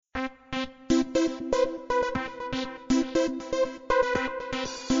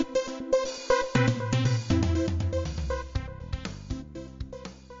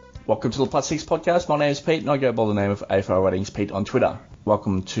Welcome to the Plus Six Podcast. My name is Pete and I go by the name of AFL Ratings Pete on Twitter.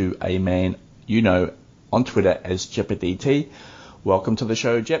 Welcome to a man you know on Twitter as Jeppa DT. Welcome to the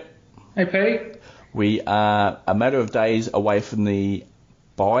show, Jep. Hey, Pete. We are a matter of days away from the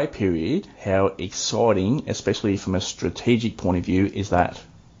bye period. How exciting, especially from a strategic point of view, is that?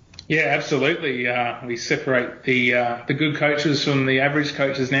 Yeah, absolutely. We separate the good coaches from the average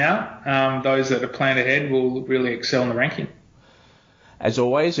coaches now. Those that are planned ahead will really excel in the ranking. As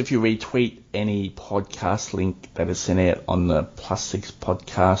always, if you retweet any podcast link that is sent out on the Plus Six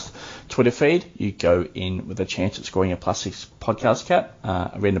Podcast Twitter feed, you go in with a chance at scoring a Plus Six Podcast cap.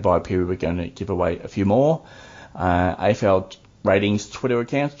 Around the bye period, we're going to give away a few more. AFL Ratings Twitter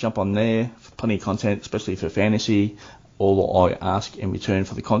accounts, jump on there. Plenty of content, especially for fantasy. All I ask in return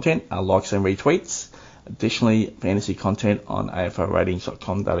for the content are likes and retweets. Additionally, fantasy content on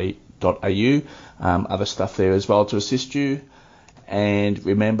aflratings.com.au. Other stuff there as well to assist you. And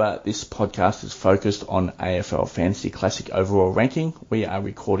remember, this podcast is focused on AFL Fantasy Classic overall ranking. We are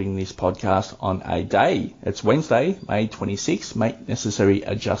recording this podcast on a day. It's Wednesday, May 26th. Make necessary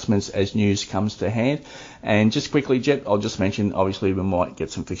adjustments as news comes to hand. And just quickly, Jet, I'll just mention, obviously, we might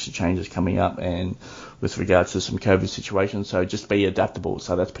get some fixture changes coming up and with regards to some COVID situations. So just be adaptable.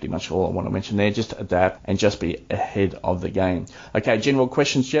 So that's pretty much all I want to mention there. Just adapt and just be ahead of the game. Okay, general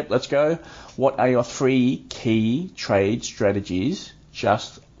questions, Jet, let's go. What are your 3 key trade strategies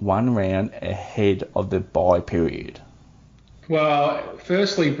just one round ahead of the bye period? Well,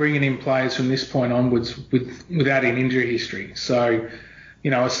 firstly, bringing in players from this point onwards without an injury history. So,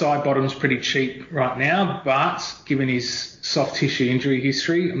 a side bottom's pretty cheap right now, but given his soft tissue injury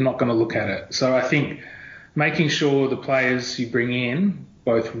history, I'm not going to look at it. So I think making sure the players you bring in,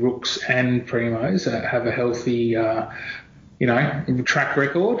 both rooks and primos, have a healthy, track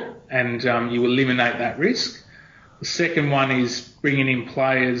record, and you eliminate that risk. The second one is bringing in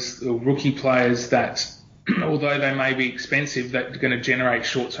players, or rookie players, that, although they may be expensive, that are going to generate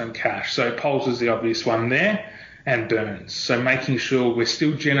short-term cash. So Poles is the obvious one there, and Burns. So making sure we're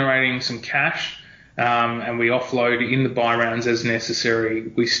still generating some cash, and we offload in the buy rounds as necessary.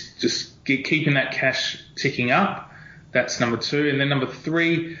 We just keeping that cash ticking up. That's number 2. And then number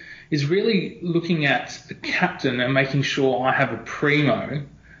 3 is really looking at the captain and making sure I have a primo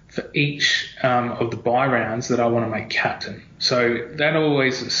for each of the buy rounds that I want to make captain. So that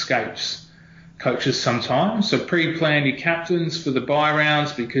always escapes coaches sometimes. So pre-plan your captains for the buy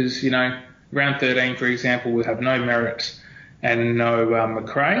rounds because, round 13, for example, we have no Merritt and no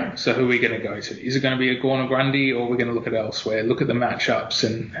McRae. So who are we going to go to? Is it going to be a Gorn or Grundy, or are we going to look at elsewhere? Look at the matchups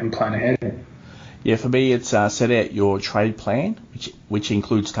and plan ahead. Yeah, for me, it's set out your trade plan, which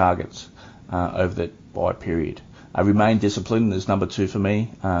includes targets over the bye period. Remain disciplined is number 2 for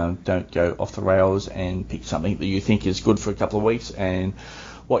me. Don't go off the rails and pick something that you think is good for a couple of weeks, and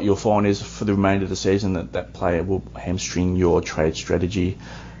what you'll find is for the remainder of the season that player will hamstring your trade strategy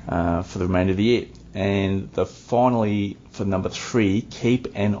for the remainder of the year. And finally, for number 3,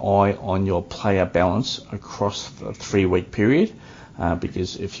 keep an eye on your player balance across the 3-week period,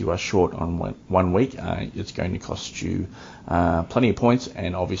 because if you are short on 1 week, it's going to cost you plenty of points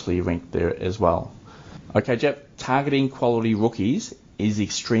and obviously rank there as well. Okay, Jeff, targeting quality rookies is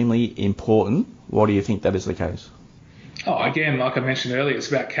extremely important. Why do you think that is the case? Again, like I mentioned earlier, it's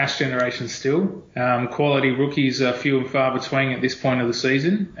about cash generation still. Quality rookies are few and far between at this point of the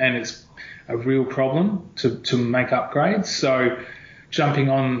season, and it's a real problem to make upgrades. So jumping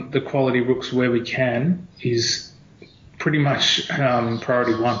on the quality rooks where we can is pretty much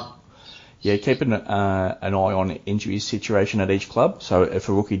priority 1. Yeah, keep an eye on injury situation at each club. So if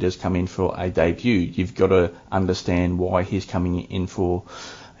a rookie does come in for a debut, you've got to understand why he's coming in for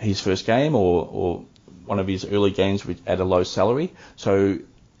his first game or one of his early games at a low salary. So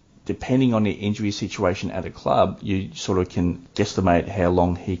depending on the injury situation at a club, you sort of can guesstimate how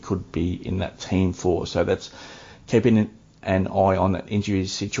long he could be in that team for. So that's keeping an eye on that injury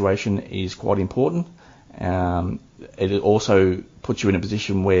situation is quite important. It also puts you in a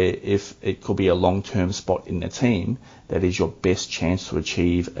position where if it could be a long-term spot in the team, that is your best chance to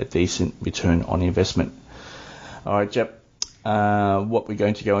achieve a decent return on investment. All right, Jep. What we're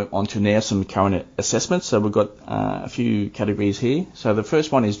going to go on to now, some current assessments. So we've got a few categories here. So the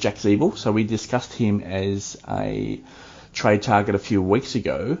first one is Jack Zeeble. So we discussed him as a trade target a few weeks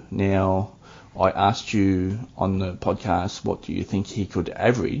ago. Now, I asked you on the podcast, what do you think he could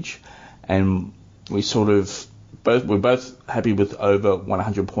average? And we're both happy with over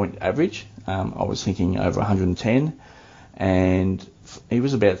 100 point average. I was thinking over 110, and he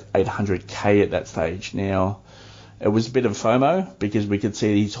was about 800k at that stage. Now, it was a bit of FOMO because we could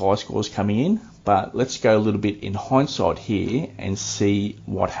see these high scores coming in, But let's go a little bit in hindsight here and see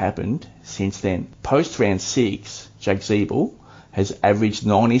what happened since then. Post round 6, Jack Zeeble has averaged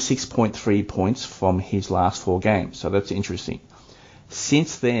 96.3 points from his last 4 games. So that's interesting.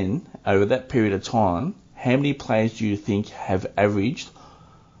 Since then, over that period of time, how many players do you think have averaged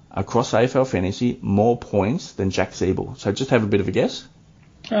across AFL Fantasy more points than Jack Zeeble? So just have a bit of a guess.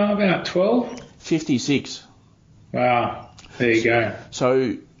 About 12. 56. Wow. There you go.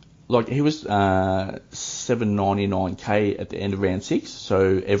 So, like, he was 799k at the end of round 6.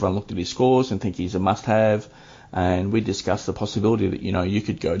 So everyone looked at his scores and think he's a must-have. And we discussed the possibility that, you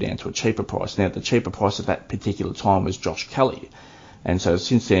could go down to a cheaper price. Now, the cheaper price at that particular time was Josh Kelly. And so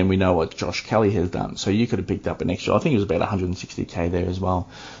since then, we know what Josh Kelly has done. So you could have picked up an extra, I think it was about 160k there as well.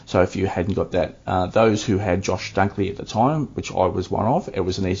 So if you hadn't got that, those who had Josh Dunkley at the time, which I was one of, it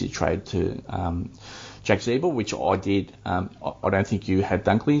was an easy trade to Jack Zeeble, which I did. I don't think you had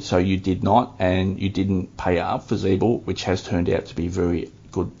Dunkley, so you did not, and you didn't pay up for Zeeble, which has turned out to be a very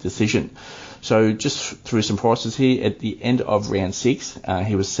good decision. So just through some prices here, at the end of round 6,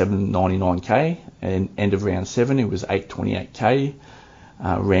 he was 799k, and end of round 7, it was 828k,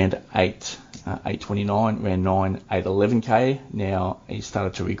 round 8, 829, round 9, 811k. Now he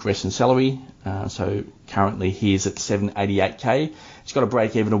started to regress in salary, so currently he is at 788k. He's got a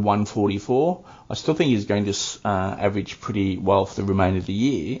break even of 144. I still think he's going to average pretty well for the remainder of the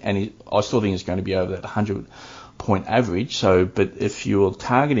year, and I still think he's going to be over that 100-point average. So, but if you're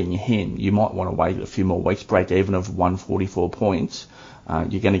targeting him, you might want to wait a few more weeks. Break even of 144 points.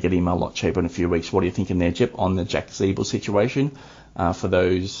 You're going to get him a lot cheaper in a few weeks. What are you thinking there, Jep, on the Jack Zeeble situation? For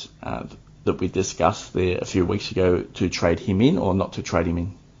those that we discussed there a few weeks ago, to trade him in or not to trade him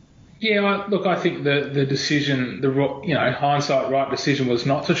in? Yeah, look, I think the decision, hindsight right decision was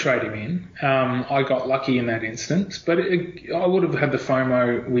not to trade him in. I got lucky in that instance, but I would have had the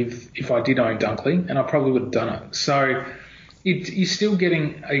FOMO if I did own Dunkley, and I probably would have done it. So you're still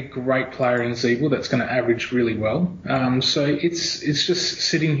getting a great player in Zeeble that's going to average really well. So it's just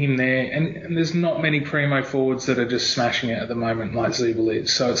sitting him there, and there's not many primo forwards that are just smashing it at the moment like Zeeble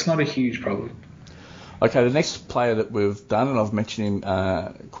is. So it's not a huge problem. Okay, the next player that we've done, and I've mentioned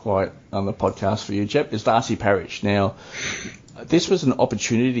him quite on the podcast for you, Jep, is Darcy Parish. Now, this was an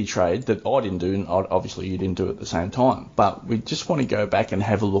opportunity trade that I didn't do, and obviously you didn't do at the same time. But we just want to go back and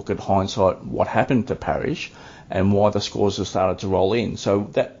have a look at hindsight, what happened to Parish and why the scores have started to roll in. So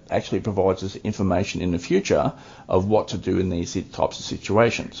that actually provides us information in the future of what to do in these types of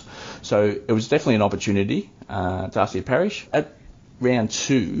situations. So it was definitely an opportunity, Darcy Parish. At round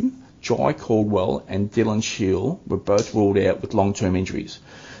 2, Jai Caldwell and Dylan Shield were both ruled out with long-term injuries.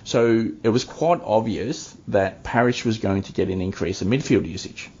 So it was quite obvious that Parish was going to get an increase in midfield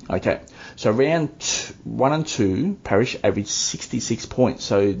usage. Okay, so round 1 and 2, Parish averaged 66 points.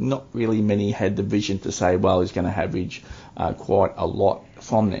 So not really many had the vision to say, well, he's going to average quite a lot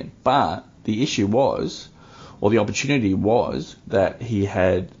from then. But the issue was, or the opportunity was, that he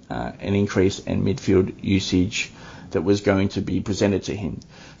had an increase in midfield usage that was going to be presented to him.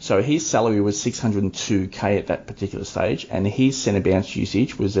 So his salary was 602k at that particular stage, and his centre bounce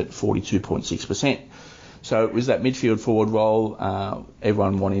usage was at 42.6%. So it was that midfield forward role,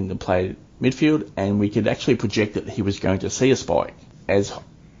 everyone wanting to play midfield, and we could actually project that he was going to see a spike, as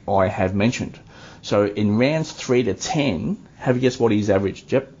I have mentioned. So in rounds 3 to 10, have a guess what he's averaged,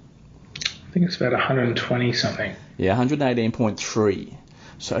 Jep? I think it's about 120 something. Yeah, 118.3.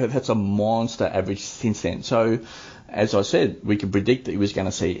 So that's a monster average since then. So as I said, we could predict that he was going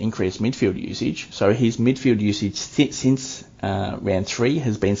to see increased midfield usage. So his midfield usage since round 3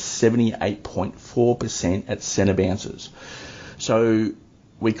 has been 78.4% at centre bounces. So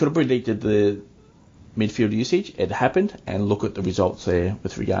we could have predicted the midfield usage. It happened, and look at the results there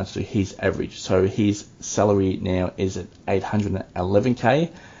with regards to his average. So his salary now is at 811k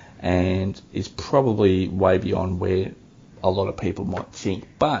and is probably way beyond where a lot of people might think.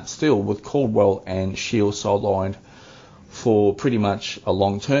 But still, with Caldwell and Shield sidelined for pretty much a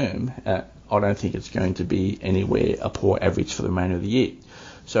long term, I don't think it's going to be anywhere a poor average for the remainder of the year.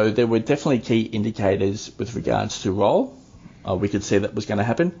 So there were definitely key indicators with regards to role. We could see that was going to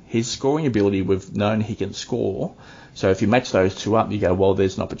happen. His scoring ability, we've known he can score. So if you match those two up, you go, well,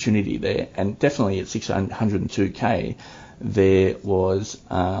 there's an opportunity there. And definitely at 602k, there was,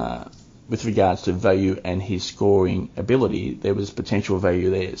 with regards to value and his scoring ability, there was potential value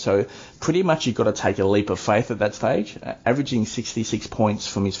there. So pretty much you've got to take a leap of faith at that stage. Averaging 66 points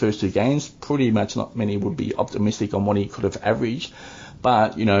from his first 2 games, pretty much not many would be optimistic on what he could have averaged.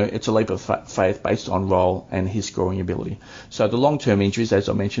 But, it's a leap of faith based on role and his scoring ability. So the long-term injuries, as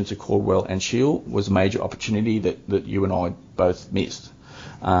I mentioned, to Caldwell and Shield was a major opportunity that you and I both missed.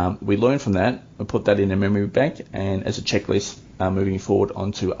 We learn from that, we put that in a memory bank, and as a checklist moving forward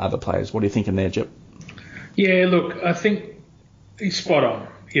onto other players. What are you thinking there, Jep? Yeah, look, I think he's spot on.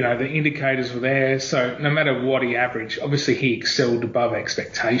 The indicators were there, so no matter what he averaged, obviously he excelled above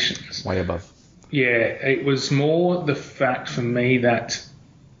expectations. Way above. Yeah, it was more the fact for me that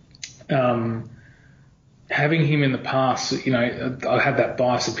having him in the past, I had that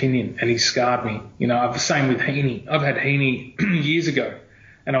biased opinion and he scarred me. The same with Heaney. I've had Heaney years ago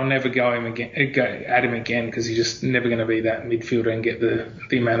and I'll never go at him again because he's just never going to be that midfielder and get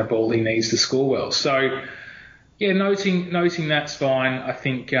the amount of ball he needs to score well. So, yeah, noting that's fine. I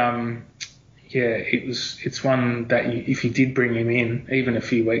think, it's one that if you did bring him in even a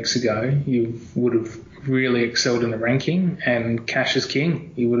few weeks ago, you would have really excelled in the ranking, and cash is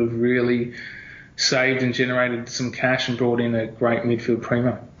king. You would have really saved and generated some cash and brought in a great midfield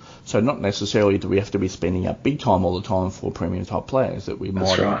primo. So not necessarily do we have to be spending up big time all the time for premium type players. That we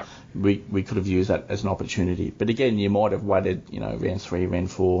might have, we could have used that as an opportunity. But again, you might have waited, round 3,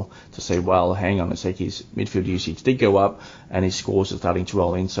 round 4 to say, well, hang on a sec, his midfield usage did go up and his scores are starting to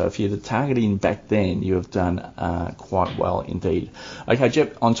roll in. So if you're targeting back then, you have done quite well indeed. Okay,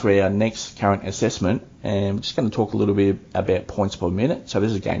 Jep, on to our next current assessment. And we're just going to talk a little bit about points per minute. So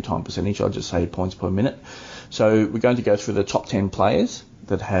this is game time percentage. I'll just say points per minute. So we're going to go through the top 10 players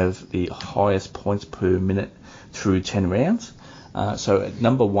that have the highest points per minute through 10 rounds. So at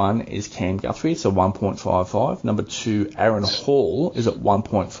number 1 is Cam Guthrie, so 1.55. Number 2, Aaron Hall is at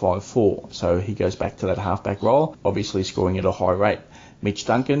 1.54. So he goes back to that halfback role, obviously scoring at a high rate. Mitch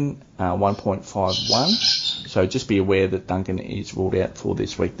Duncan, 1.51. So just be aware that Duncan is ruled out for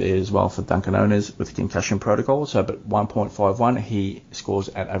this week there as well for Duncan owners with concussion protocol. So, but 1.51, he scores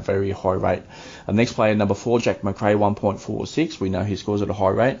at a very high rate. Next player, number 4, Jack McRae, 1.46. We know he scores at a high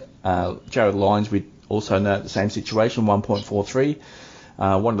rate. Jared Lyons, we also know the same situation, 1.43.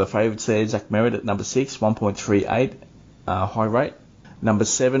 One of the favourites there, Zach Merritt at number 6, 1.38, high rate. Number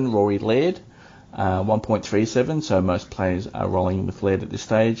 7, Rory Laird, 1.37, so most players are rolling with Laird at this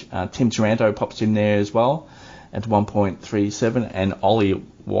stage. Tim Taranto pops in there as well at 1.37, and Ollie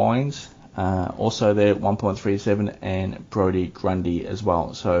Wines also there at 1.37, and Brodie Grundy as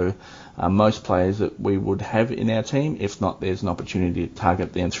well. So most players that we would have in our team. If not, there's an opportunity to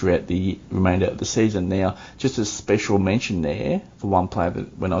target them throughout the remainder of the season. Now, just a special mention there for one player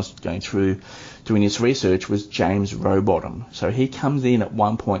that when I was going through doing this research was James Rowbottom. So he comes in at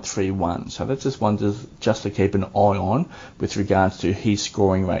 1.31. So that's just one just to keep an eye on with regards to his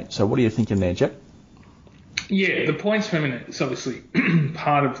scoring rate. So what are you thinking there, Jep? Yeah, the points per minute is obviously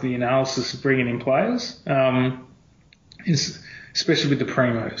part of the analysis of bringing in players, especially with the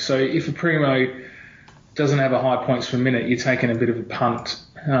primo. So if a primo doesn't have a high points per minute, you're taking a bit of a punt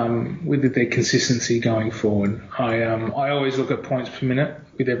with their consistency going forward. I always look at points per minute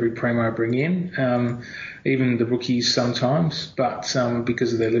with every primo I bring in, even the rookies sometimes, but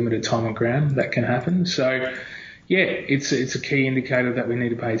because of their limited time on ground, that can happen. So, yeah, it's a key indicator that we need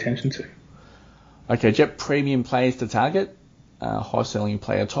to pay attention to. Okay, Jep, premium players to target, high-selling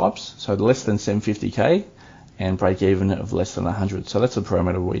player types, so less than 750k and break-even of less than 100. So that's a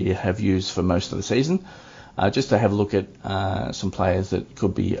parameter we have used for most of the season, just to have a look at some players that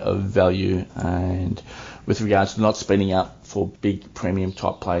could be of value, and with regards to not spending up for big premium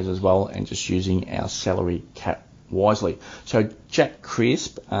type players as well, and just using our salary cap wisely. So Jack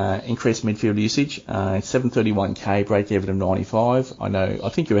Crisp, increased midfield usage, 731k, break even of 95. I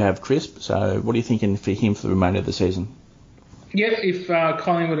think you have Crisp, so what are you thinking for him for the remainder of the season? Yeah, if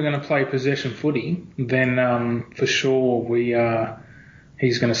Collingwood are going to play possession footy, then for sure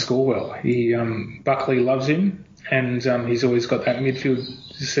he's going to score well. Buckley loves him, and he's always got that midfield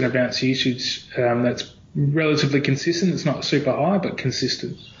centre bounce usage that's relatively consistent. It's not super high, but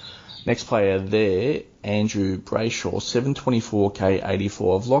consistent. Next player there, Andrew Brayshaw, 724k,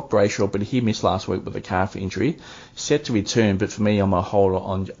 84. I've locked Brayshaw, but he missed last week with a calf injury. Set to return, but for me, I'm a holder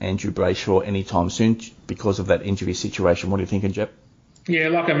on Andrew Brayshaw anytime soon because of that injury situation. What are you thinking, Jep? Yeah,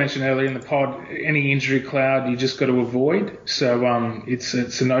 like I mentioned earlier in the pod, any injury cloud you just got to avoid. So it's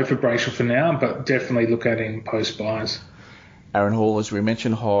a no for Brayshaw for now, but definitely look at him post-buys. Aaron Hall, as we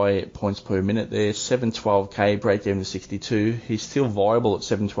mentioned, high points per minute there, 712k, break even to 62. He's still viable at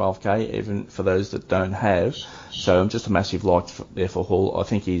 712k, even for those that don't have. So just a massive like there for Hall. I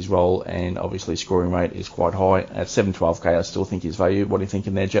think his role and obviously scoring rate is quite high. At 712k, I still think his value. What are you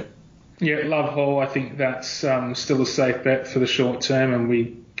thinking there, Jep? Yeah, love Hall. I think that's still a safe bet for the short term, and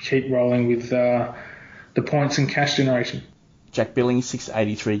we keep rolling with the points and cash generation. Jack Billings,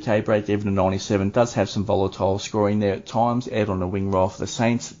 683k, break even to 97, does have some volatile scoring there at times, out on the wing role for the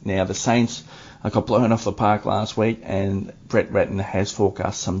Saints. Now, the Saints got blown off the park last week, and Brett Ratton has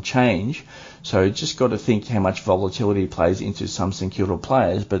forecast some change. So just got to think how much volatility plays into some St Kilda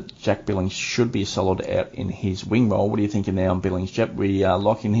players, but Jack Billings should be solid out in his wing role. What are you thinking now on Billings, Jep? We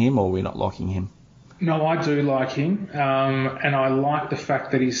locking him or we're not locking him? No, I do like him, and I like the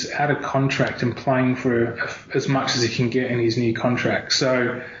fact that he's out of contract and playing for as much as he can get in his new contract.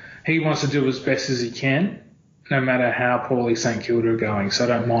 So he wants to do as best as he can, no matter how poorly St Kilda are going. So I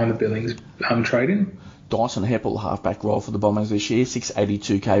don't mind the Billings trading. Dyson Heppel, halfback role for the Bombers this year,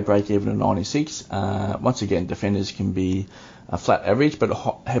 682k, break even to 96. Once again, defenders can be a flat average, but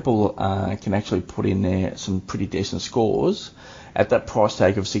Heppel can actually put in there some pretty decent scores. At that price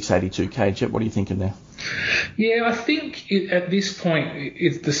tag of 682k, Jet, what are you thinking there? Yeah, I think at this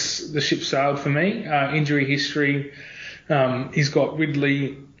point the ship sailed for me. Injury history, he's got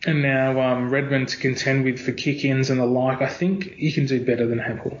Ridley and now Redmond to contend with for kick-ins and the like. I think he can do better than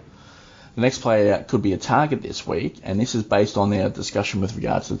Heppel. The next player could be a target this week, and this is based on our discussion with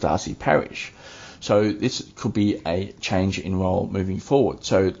regards to Darcy Parish. So this could be a change in role moving forward.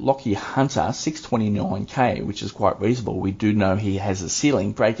 So Lockie Hunter, 629k, which is quite reasonable. We do know he has a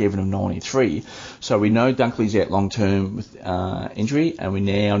ceiling, break even of 93. So we know Dunkley's out long term with injury, and we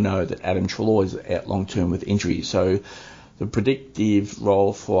now know that Adam Treloar is out long term with injury. So the predictive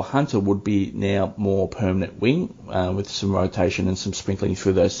role for Hunter would be now more permanent wing with some rotation and some sprinkling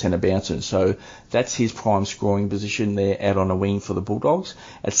through those centre bounces. So that's his prime scoring position there out on a wing for the Bulldogs.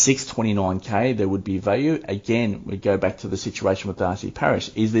 At 629k, there would be value. Again, we go back to the situation with Darcy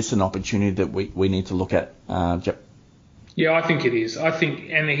Parish. Is this an opportunity that we need to look at, Jep? Yeah, I think it is.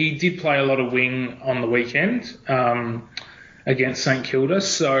 And he did play a lot of wing on the weekend against St Kilda.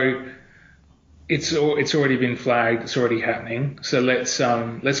 So it's already been flagged. It's already happening. So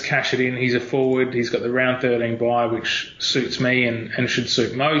let's cash it in. He's a forward. He's got the round 13 bye, which suits me and should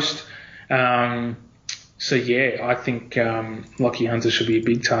suit most. So yeah, I think Lockie Hunter should be a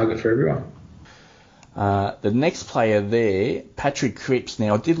big target for everyone. The next player there, Patrick Cripps.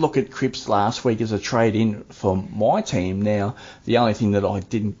 Now, I did look at Cripps last week as a trade-in for my team. Now, the only thing that I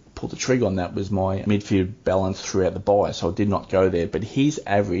didn't pull the trigger on that was my midfield balance throughout the bye, so I did not go there. But he's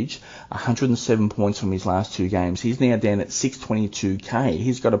averaged 107 points from his last two games. He's now down at 622k.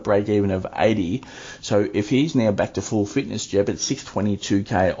 He's got a break-even of 80. So if he's now back to full fitness, Jeb, at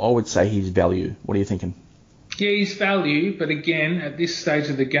 622k, I would say he's value. What are you thinking? Yeah, he's value, but again, at this stage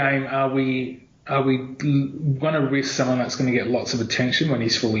of the game, are we going to risk someone that's going to get lots of attention when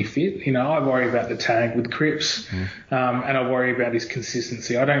he's fully fit? You know, I worry about the tag with Cripps, and I worry about his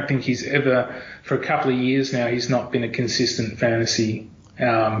consistency. I don't think he's ever, for a couple of years now, he's not been a consistent fantasy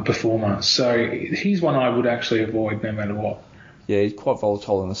performer. So he's one I would actually avoid no matter what. Yeah, he's quite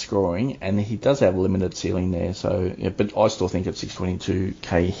volatile in the scoring, and he does have a limited ceiling there. So, yeah, but I still think at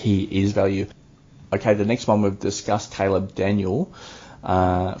 622k he is value. Okay, the next one we've discussed, Caleb Daniel.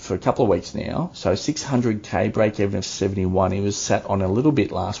 For a couple of weeks now. So 600k, break even of 71. He was sat on a little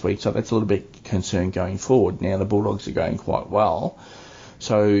bit last week, so that's a little bit concerned going forward. Now the Bulldogs are going quite well.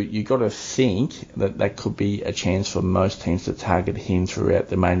 So you've got to think that could be a chance for most teams to target him throughout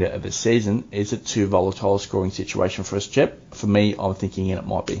the remainder of the season. Is it too volatile a scoring situation for us, Jep? For me, I'm thinking it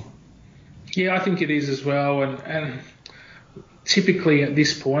might be. Yeah, I think it is as well. And typically at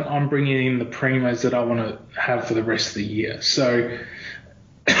this point, I'm bringing in the primos that I want to have for the rest of the year. So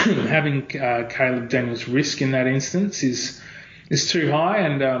having Caleb Daniels' risk in that instance is too high,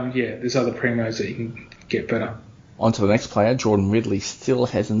 and there's other primos that you can get better. On to the next player. Jordan Ridley still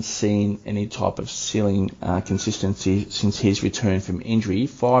hasn't seen any type of ceiling consistency since his return from injury.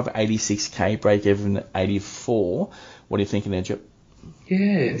 586k, break even 84. What are you thinking there, Jep? Yeah,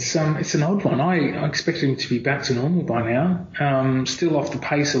 it's an odd one. I expected him to be back to normal by now. Still off the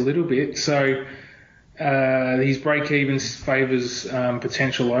pace a little bit, so his break-even favours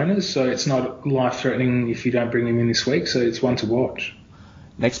potential owners, so it's not life-threatening if you don't bring him in this week, so it's one to watch.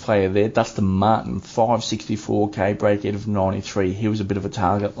 Next player there, Dustin Martin, 564k, break-even of 93. He was a bit of a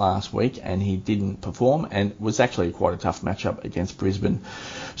target last week, and he didn't perform, and was actually quite a tough matchup against Brisbane.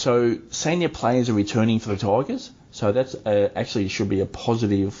 So senior players are returning for the Tigers, so that's actually should be a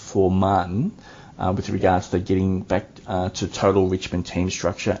positive for Martin with regards to getting back to total Richmond team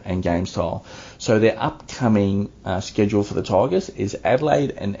structure and game style. So their upcoming schedule for the Tigers is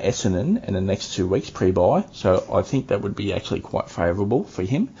Adelaide and Essendon in the next 2 weeks pre-bye. So I think that would be actually quite favourable for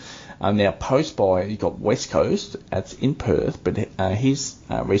him. Now post-bye, you've got West Coast. That's in Perth, but his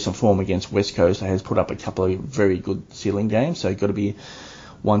recent form against West Coast has put up a couple of very good ceiling games. So you've got to be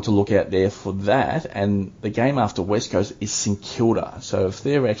one to look out there for that. And the game after West Coast is St Kilda. So if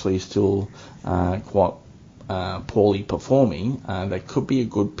they're actually still quite poorly performing, that could be a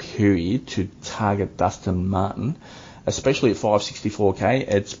good period to target Dustin Martin, especially at 564k.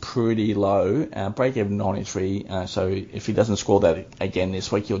 It's pretty low. Break even 93. So if he doesn't score that again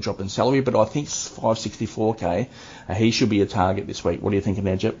this week, he'll drop in salary. But I think 564k, he should be a target this week. What are you thinking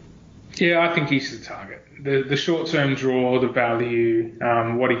there, Jep? Yeah, I think he's the target. The short-term draw, the value,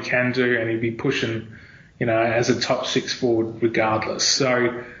 what he can do, and he'd be pushing, as a top 6 forward regardless.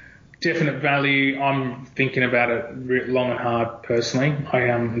 So definite value. I'm thinking about it long and hard personally.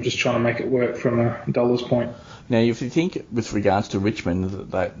 I'm just trying to make it work from a dollar's point. Now, if you think with regards to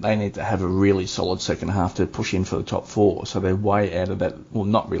Richmond, they need to have a really solid second half to push in for the top 4. So they're way out of that, well,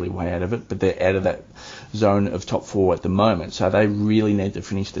 not really way out of it, but they're out of that zone of top 4 at the moment. So they really need to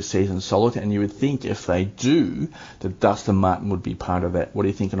finish the season solid. And you would think if they do, that Dustin Martin would be part of that. What are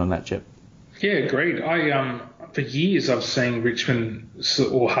you thinking on that, Jep? Yeah, agreed. For years I've seen Richmond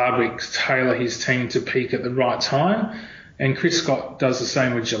or Hardwick tailor his team to peak at the right time. And Chris Scott does the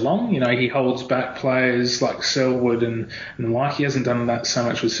same with Geelong. He holds back players like Selwood and like. He hasn't done that so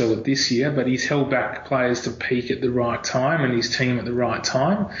much with Selwood this year, but he's held back players to peak at the right time and his team at the right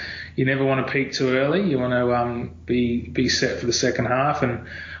time. You never want to peak too early. You want to be set for the second half. And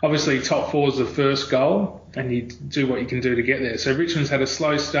obviously top 4 is the first goal, and you do what you can do to get there. So Richmond's had a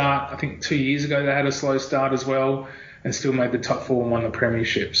slow start. I think 2 years ago they had a slow start as well and still made the top 4 and won the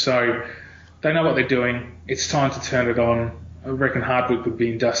premiership. So they know what they're doing. It's time to turn it on. I reckon Hardwick would be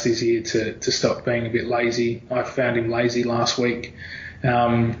in Dusty's ear to stop being a bit lazy. I found him lazy last week.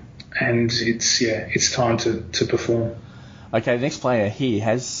 And it's time to perform. Okay, the next player here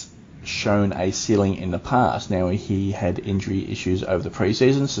has shown a ceiling in the past. Now, he had injury issues over the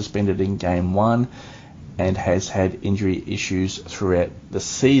preseason, suspended in game 1, and has had injury issues throughout the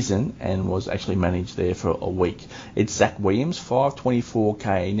season and was actually managed there for a week. It's Zach Williams,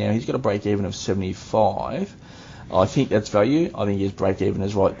 524k. Now, he's got a break-even of 75. I think that's value. I think his break-even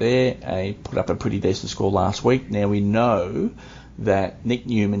is right there. He put up a pretty decent score last week. Now, we know that Nick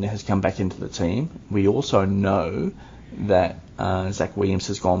Newman has come back into the team. We also know that Zach Williams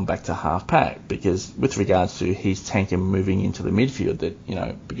has gone back to half-pack, because with regards to his tank and moving into the midfield,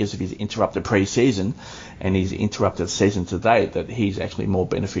 that, because of his interrupted pre-season and his interrupted season to date, that he's actually more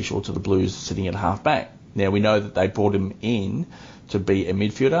beneficial to the Blues sitting at half-back. Now, we know that they brought him in to be a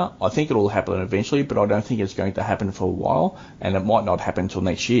midfielder. I think it'll happen eventually, but I don't think it's going to happen for a while, and it might not happen until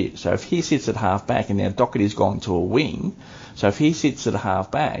next year. So if he sits at half-back, and now Doherty's gone to a wing, so if he sits at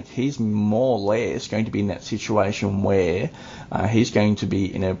half-back, he's more or less going to be in that situation where he's going to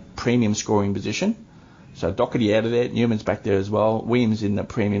be in a premium scoring position. So Doherty out of there, Newman's back there as well, Williams in the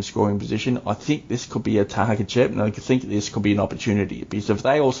premium scoring position. I think this could be a target, Jep, and I think this could be an opportunity, because if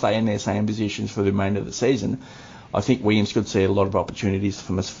they all stay in their same positions for the remainder of the season, I think Williams could see a lot of opportunities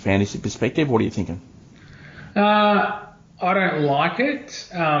from a fantasy perspective. What are you thinking? I don't like it.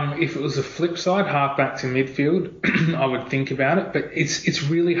 If it was a flip side, half back to midfield, I would think about it. But it's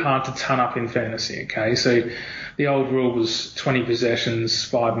really hard to ton up in fantasy, okay? So the old rule was 20 possessions,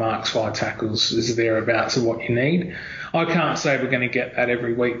 5 marks, 5 tackles is thereabouts of what you need. I can't say we're going to get that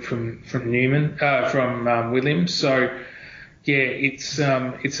every week from Williams. So, yeah, it's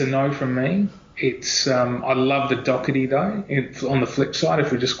a no from me. I love the Doherty though. On the flip side,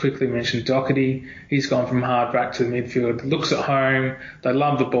 if we just quickly mention Doherty, he's gone from hard back to the midfield, looks at home, they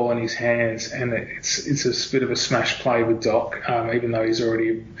love the ball in his hands, and it's a bit of a smash play with Doc, even though he's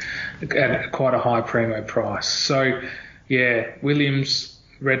already at quite a high primo price. So, yeah, Williams,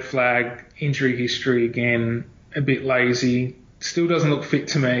 red flag, injury history again, a bit lazy, still doesn't look fit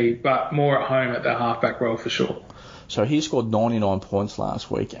to me, but more at home at the halfback role for sure. So he scored 99 points last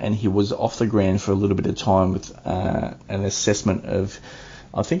week, and he was off the ground for a little bit of time with an assessment of,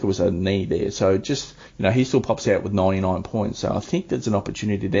 I think it was a knee there. So just, he still pops out with 99 points. So I think there's an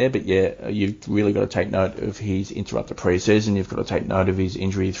opportunity there. But yeah, you've really got to take note of his interrupted pre-season. You've got to take note of his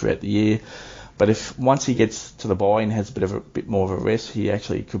injury throughout the year. But if once he gets to the bye and has a bit more of a rest, he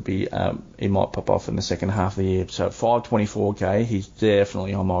actually could be, he might pop off in the second half of the year. So at 524k, he's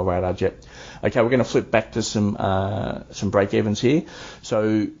definitely on my radar, Jet. Okay, we're going to flip back to some break-evens here.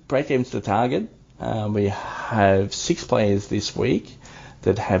 So break-evens to target. We have 6 players this week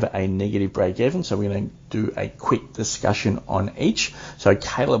that have a negative break-even. So we're going to do a quick discussion on each. So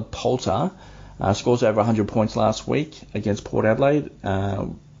Caleb Poulter scores over 100 points last week against Port Adelaide.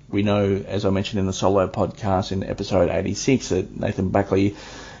 We know, as I mentioned in the solo podcast in episode 86, that Nathan Buckley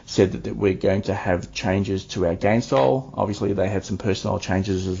said that we're going to have changes to our game style. Obviously, they had some personnel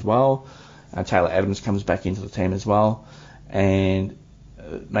changes as well. Taylor Adams comes back into the team as well. And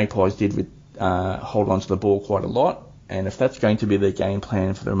Magpies did with hold on to the ball quite a lot. And if that's going to be their game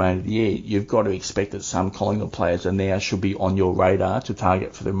plan for the remainder of the year, you've got to expect that some Collingwood players are now should be on your radar to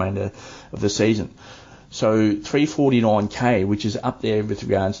target for the remainder of the season. So 349k, which is up there with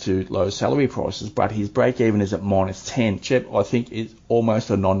regards to low salary prices, but his break-even is at -10. Jep, I think it's almost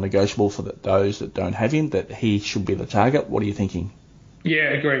a non-negotiable for those that don't have him, that he should be the target. What are you thinking? Yeah,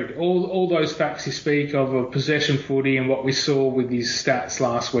 agreed. All those facts you speak of possession footy and what we saw with his stats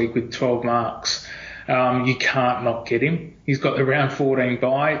last week with 12 marks, you can't not get him. He's got the round 14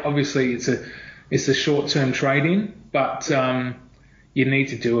 bye. Obviously, it's a short-term trade-in, but you need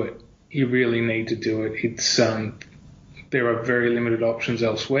to do it. You really need to do it. It's there are very limited options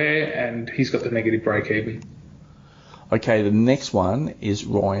elsewhere, and he's got the negative break-even. Okay, the next one is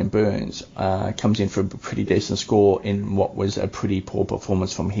Ryan Burns. Comes in for a pretty decent score in what was a pretty poor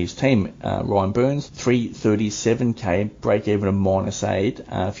performance from his team. Ryan Burns, 337k, break even of -8.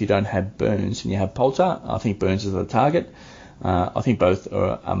 If you don't have Burns and you have Poulter, I think Burns is the target. I think both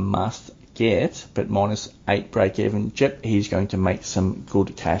are a must get, but -8 break even. Jep, he's going to make some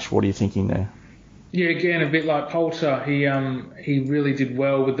good cash. What are you thinking there? Yeah, again, a bit like Poulter. He really did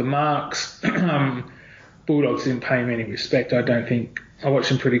well with the marks. Bulldogs didn't pay him any respect. I don't think. I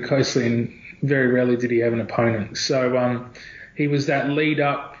watched him pretty closely, and very rarely did he have an opponent. So he was that lead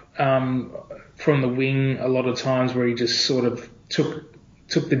up from the wing a lot of times, where he just sort of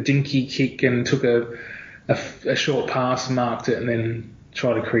took the dinky kick and took a short pass, marked it, and then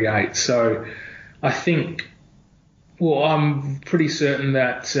try to create. So I think, I'm pretty certain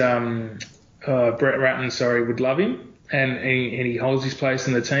that Brett Ratten, would love him, and he holds his place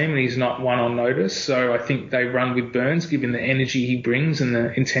in the team, and he's not one on notice. So I think they run with Burns, given the energy he brings and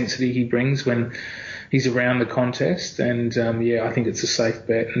the intensity he brings when he's around the contest. And I think it's a safe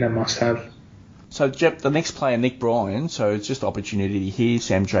bet and a must-have. So, Jep, the next player, Nick Bryan, so it's just opportunity here.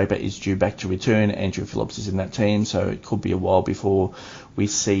 Sam Draper is due back to return. Andrew Phillips is in that team, so it could be a while before we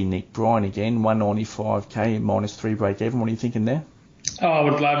see Nick Bryan again. 195k, -3 break even. What are you thinking there? Oh, I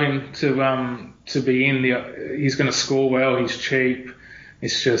would love him to be in. He's going to score well. He's cheap.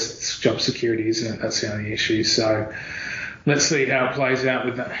 It's just job security, isn't it? That's the only issue. So let's see how it plays out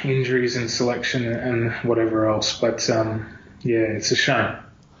with the injuries and selection and whatever else. But, it's a shame.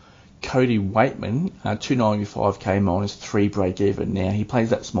 Cody Waitman, 295k -3 break even. Now, he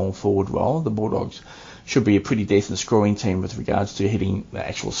plays that small forward role. The Bulldogs should be a pretty decent scoring team with regards to hitting the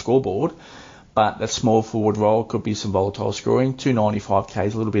actual scoreboard, but that small forward role could be some volatile scoring. 295k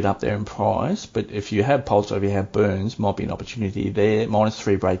is a little bit up there in price, but if you have Poulter, if you have Burns, might be an opportunity there.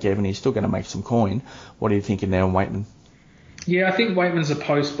 -3 break even, he's still going to make some coin. What are you thinking there on Waitman? Yeah, I think Waitman's a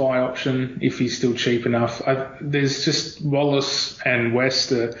post-buy option if he's still cheap enough. There's just Wallace and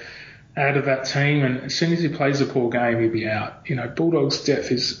West out of that team, and as soon as he plays a poor game, he'll be out. Bulldogs' depth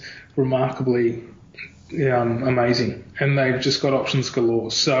is remarkably amazing, and they've just got options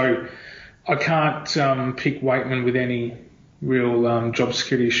galore. So I can't pick Waitman with any real job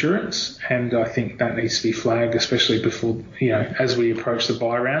security assurance, and I think that needs to be flagged, especially before, as we approach the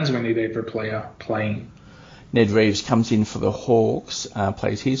bye rounds, we need every player playing. Ned Reeves comes in for the Hawks,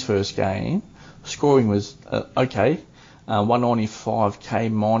 plays his first game. Scoring was okay. 195k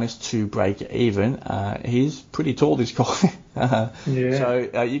 -2 break even. He's pretty tall, this guy. Yeah.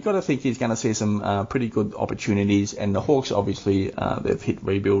 So you've got to think he's going to see some pretty good opportunities. And the Hawks, obviously, they've hit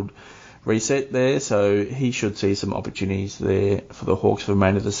rebuild reset there, so he should see some opportunities there for the Hawks for the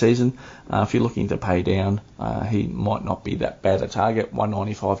remainder of the season. If you're looking to pay down, he might not be that bad a target.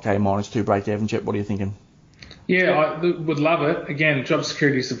 195k -2 break even. Jet, what are you thinking? Yeah, I would love it. Again, job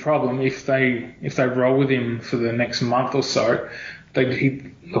security is the problem. If they roll with him for the next month or so, the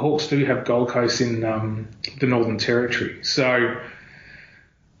Hawks do have Gold Coast in the Northern Territory. So,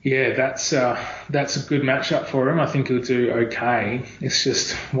 yeah, that's a good matchup for him. I think he'll do okay. It's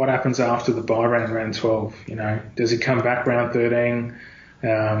just what happens after the bye round 12. Does he come back round 13?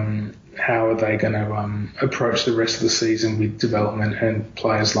 How are they going to approach the rest of the season with development and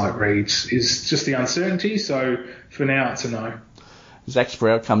players like Reeves is just the uncertainty. So for now, it's a no. Zach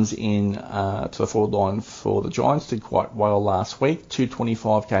Sprout comes in to the forward line for the Giants. Did quite well last week.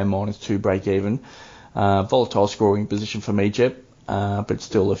 225k -2 break even. Volatile scoring position for me, Jep. But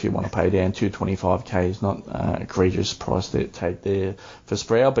still, if you want to pay down, 225k is not egregious price to take there for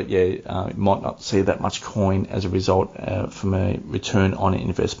Sprout. But yeah, you might not see that much coin as a result from a return on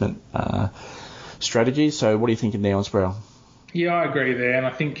investment strategy. So what are you thinking there on Sprout? Yeah, I agree there. And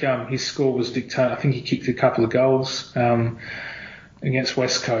I think his score was dictated. I think he kicked a couple of goals against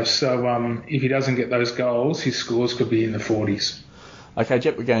West Coast. So if he doesn't get those goals, his scores could be in the 40s. Okay,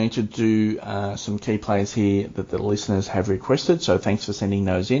 Jep, we're going to do some key players here that the listeners have requested. So thanks for sending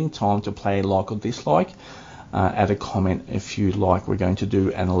those in. Time to play like or dislike. Add a comment if you like. We're going to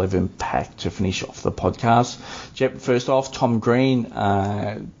do an 11 pack to finish off the podcast. Jep, first off, Tom Green,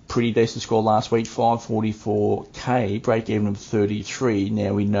 pretty decent score last week, 544k, break even of 33.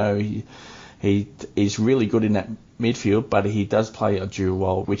 Now we know he is really good in that midfield, but he does play a dual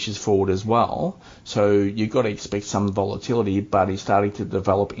role, which is forward as well. So you've got to expect some volatility, but he's starting to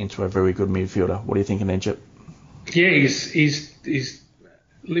develop into a very good midfielder. What are you thinking there, Jep? Yeah, he's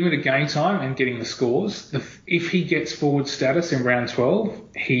limited game time and getting the scores. If he gets forward status in round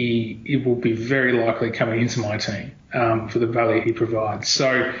 12, he will be very likely coming into my team for the value he provides.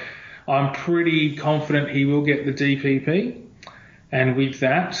 So I'm pretty confident he will get the DPP, and with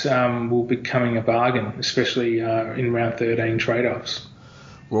that will be becoming a bargain, especially in round 13 trade-offs.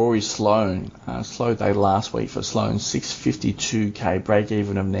 Rory Sloane, slow day last week for Sloane, 652k, break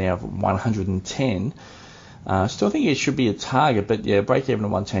even of now 110. Still think it should be a target, but yeah, break even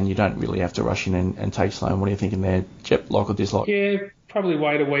at 110, you don't really have to rush in and take Sloane. What are you thinking there, Jep? Like or dislike? Yeah, probably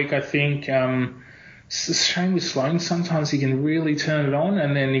wait a week, I think. It's a shame with Sloane. Sometimes he can really turn it on,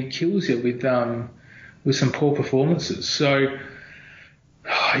 and then he kills you with some poor performances. So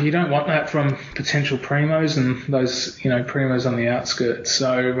you don't want that from potential primos and those primos on the outskirts.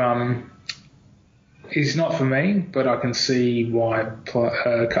 So he's not for me, but I can see why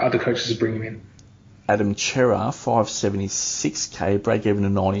other coaches bring him in. Adam Chera, 576k, break even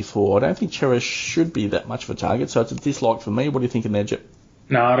of 94. I don't think Chera should be that much of a target, so it's a dislike for me. What are you thinking there, Jep?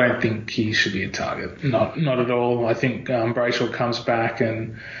 No, I don't think he should be a target. Not at all. I think Brayshaw comes back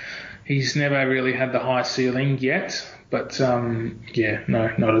and he's never really had the high ceiling yet. But, no,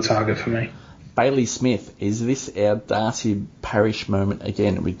 not a target for me. Bailey Smith, is this our Darcy Parish moment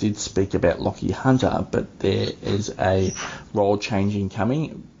again? We did speak about Lockie Hunter, but there is a role changing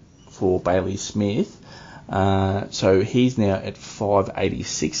coming for Bailey Smith. So he's now at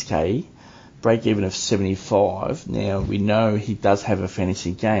 586k, break even of 75. Now we know he does have a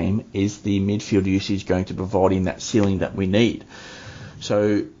fantasy game. Is the midfield usage going to provide him that ceiling that we need?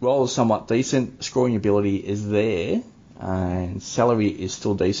 So role is somewhat decent, scoring ability is there, and salary is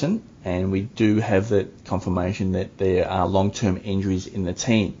still decent, and we do have the confirmation that there are long-term injuries in the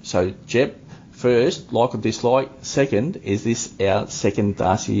team. So Jep, first, like or dislike. Second, is this our second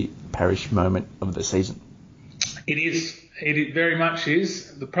Darcy Parish moment of the season? It is. It very much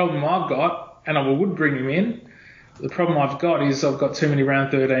is. The problem I've got, and I would bring him in, the problem I've got is I've got too many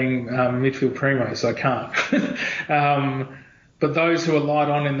round 13 midfield primos, so I can't. But those who are light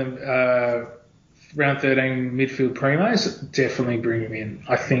on in the round 13 midfield primos, definitely bring him in.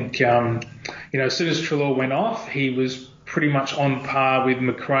 I think, as soon as Treloar went off, he was pretty much on par with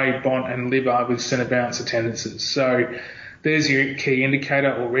McRae, Bont and Libba with centre bounce attendances. So there's your key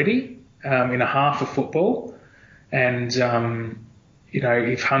indicator already in a half of football. And,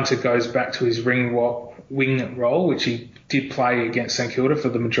 if Hunter goes back to his wing role, which he did play against St Kilda for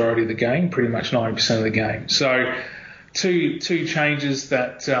the majority of the game, pretty much 90% of the game. So two changes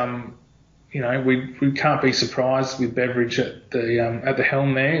that, we can't be surprised with Beveridge at the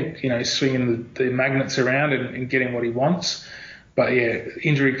helm there, swinging the magnets around and getting what he wants. But yeah,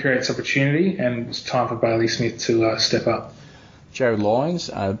 injury creates opportunity, and it's time for Bailey Smith to step up. Jared Lyons,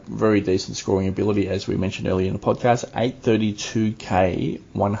 very decent scoring ability, as we mentioned earlier in the podcast. 832k,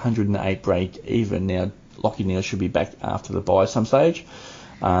 108 break even. Now, Lockie Neal should be back after the bye some stage,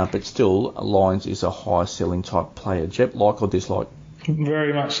 but still, Lyons is a high selling type player. Jep, like or dislike?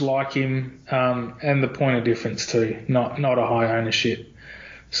 Very much like him, and the point of difference too. Not a high ownership,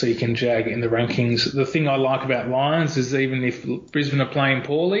 so you can jag in the rankings. The thing I like about Lyons is even if Brisbane are playing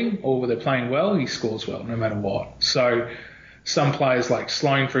poorly or they're playing well, he scores well no matter what. So some players like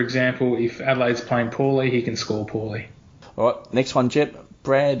Sloane, for example, if Adelaide's playing poorly, he can score poorly. All right, next one, Jep.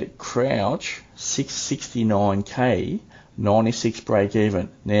 Brad Crouch, 669k, 96 break even.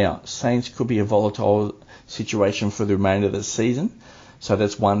 Now, Saints could be a volatile situation for the remainder of the season, so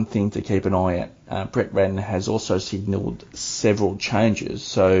that's one thing to keep an eye at. Brett Radden has also signalled several changes,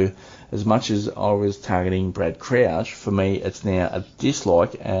 so as much as I was targeting Brad Crouch, for me it's now a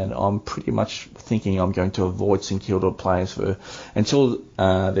dislike, and I'm pretty much thinking I'm going to avoid St Kilda players until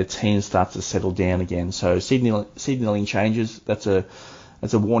their team starts to settle down again. So signalling changes, that's a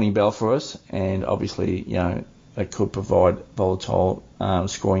warning bell for us, and obviously, that could provide volatile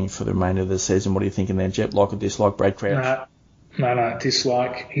scoring for the remainder of the season. What are you thinking there, Jep? Like or dislike Brad Crouch? No,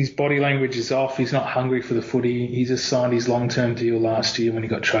 dislike. His body language is off. He's not hungry for the footy. He just signed his long-term deal last year when he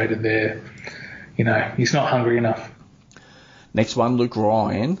got traded there. He's not hungry enough. Next one, Luke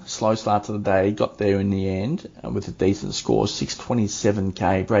Ryan, slow start to the day, got there in the end with a decent score,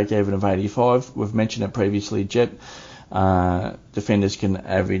 627k, break even of 85. We've mentioned it previously, Jep. Defenders can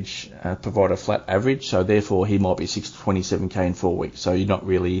provide a flat average, so therefore he might be 627k in 4 weeks. So there's no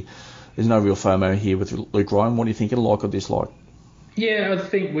real FOMO here with Luke Ryan. What do you think? Like or dislike? Yeah, I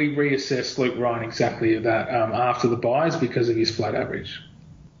think we reassessed Luke Ryan exactly that after the buys because of his flat average.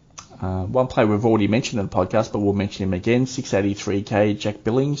 One player we've already mentioned in the podcast, but we'll mention him again, 683k, Jack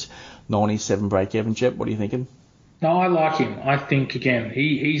Billings, 97 break-even. Jet, what are you thinking? No, I like him. I think, again,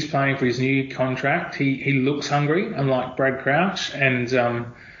 he's playing for his new contract. He looks hungry, unlike Brad Crouch, and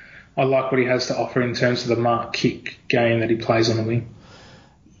I like what he has to offer in terms of the mark kick game that he plays on the wing.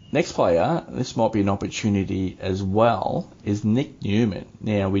 Next player, this might be an opportunity as well, is Nick Newman.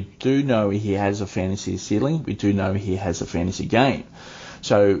 Now, we do know he has a fantasy ceiling. We do know he has a fantasy game.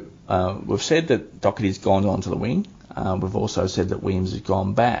 So we've said that Doherty's gone onto the wing. We've also said that Williams has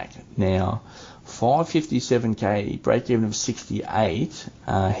gone back. Now, 557k, break-even of 68.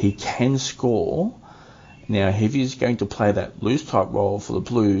 He can score. Now, if he's going to play that loose type role for the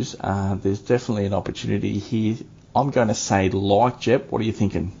Blues, there's definitely an opportunity here. I'm going to say like, Jep. What are you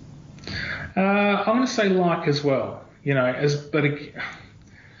thinking? I'm going to say like as well.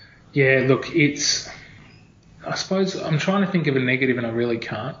 It's... I suppose I'm trying to think of a negative and I really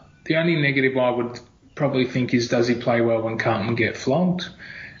can't. The only negative I would probably think is, does he play well when Carlton get flogged?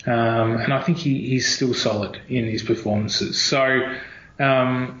 And I think he's still solid in his performances. So,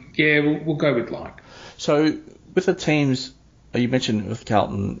 we'll go with like. So with the teams, you mentioned with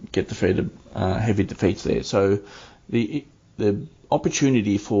Carlton get defeated, heavy defeats there. So the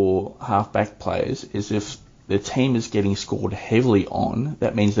opportunity for half-back players is if the team is getting scored heavily on,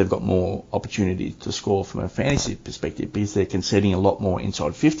 that means they've got more opportunity to score from a fantasy perspective because they're conceding a lot more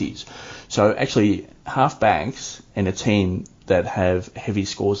inside 50s. So actually, half-backs in a team that have heavy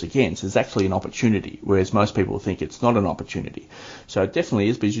scores against is actually an opportunity, whereas most people think it's not an opportunity. So it definitely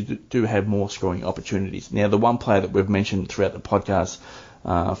is, because you do have more scoring opportunities. Now, the one player that we've mentioned throughout the podcast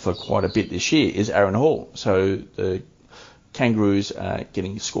for quite a bit this year is Aaron Hall. So the Kangaroos are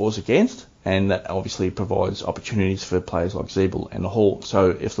getting scores against, and that obviously provides opportunities for players like Zeeble and Hall.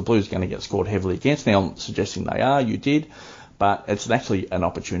 So if the Blues are going to get scored heavily against, now I'm not suggesting they are, you did, but it's actually an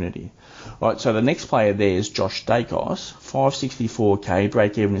opportunity. Right, so the next player there is Josh Dacos, 564k,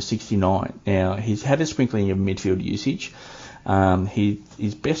 break-even of 69. Now, he's had a sprinkling of midfield usage.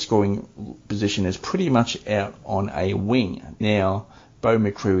 His best scoring position is pretty much out on a wing. Now, Bo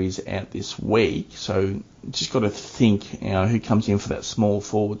McCreary's out this week, so just got to think, who comes in for that small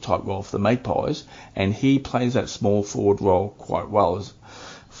forward type role for the Magpies, and he plays that small forward role quite well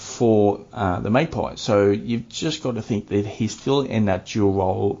for the Magpies. So you've just got to think that he's still in that dual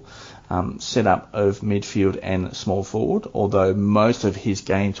role setup of midfield and small forward, although most of his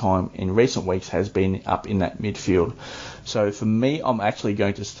game time in recent weeks has been up in that midfield. So for me, I'm actually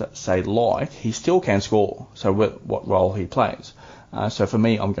going to say he still can score, so what role he plays. So for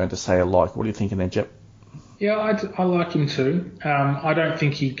me, I'm going to say like. What are you thinking there, Jep? Yeah, I like him too. I don't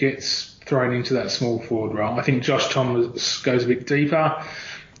think he gets thrown into that small forward role. I think Josh Thomas goes a bit deeper,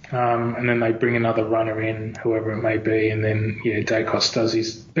 and then they bring another runner in, whoever it may be, and then Dacos does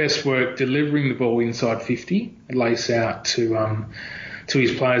his best work delivering the ball inside 50, lace out to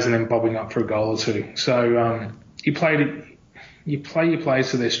his players, and then bobbing up for a goal or two. So you play your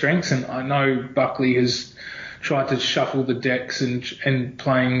players to their strengths, and I know Buckley has tried to shuffle the decks and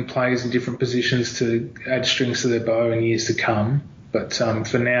playing players in different positions to add strings to their bow in years to come. But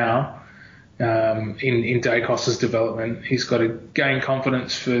for now, in Dacos's development, he's got to gain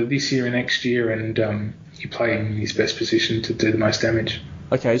confidence for this year and next year, and you play him in his best position to do the most damage.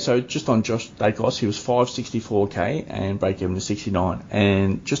 Okay, so just on Josh Dacos, he was 564k and break-even to 69.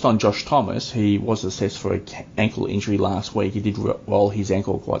 And just on Josh Thomas, he was assessed for an ankle injury last week. He did roll his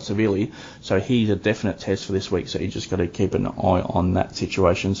ankle quite severely, so he's a definite test for this week. So you just got to keep an eye on that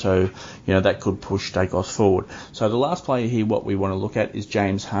situation. So that could push Dacos forward. So the last player here, what we want to look at is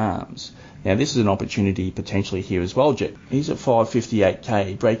James Harmes. Now, this is an opportunity potentially here as well, Jet. He's at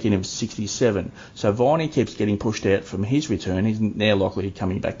 558k, break-in of 67. So Viney keeps getting pushed out from his return. He's now likely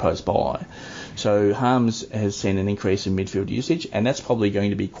coming back post-bye. So Harmes has seen an increase in midfield usage, and that's probably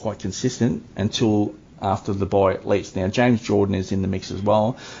going to be quite consistent until after the bye at least. Now, James Jordan is in the mix as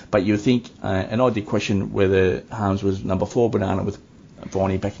well, but you think, and I did question whether Harmes was number 4 banana with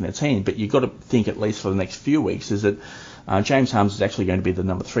Viney back in the team, but you've got to think at least for the next few weeks is that James Harmes is actually going to be the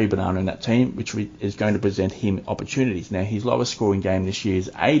number 3 banana in that team, which is going to present him opportunities. Now, his lowest scoring game this year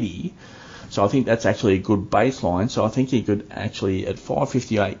is 80, so I think that's actually a good baseline. So I think he could actually, at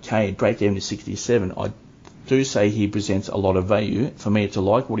 558k, break even to 67. I do say he presents a lot of value. For me, it's a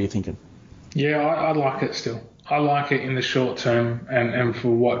like. What are you thinking? Yeah, I like it still. I like it in the short term and for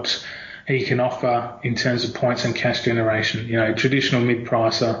what he can offer in terms of points and cash generation. Traditional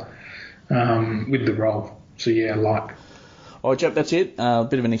mid-pricer with the role. So, yeah, I like. All right, Jep, that's it. A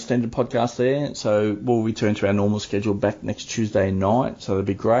bit of an extended podcast there. So we'll return to our normal schedule back next Tuesday night. So that'll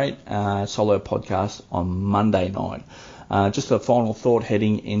be great. Solo podcast on Monday night. Just a final thought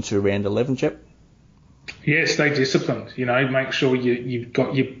heading into round 11, Jep. Yeah, stay disciplined. Make sure you've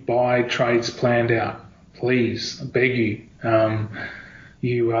got your buy trades planned out. Please, I beg you.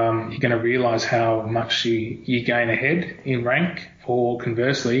 You're going to realise how much you gain ahead in rank, or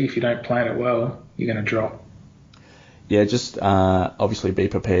conversely, if you don't plan it well, you're going to drop. Yeah, just obviously be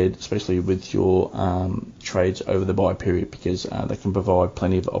prepared, especially with your trades over the buy period, because they can provide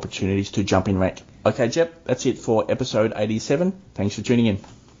plenty of opportunities to jump in rank. Okay, Jep, that's it for episode 87. Thanks for tuning in.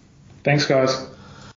 Thanks, guys.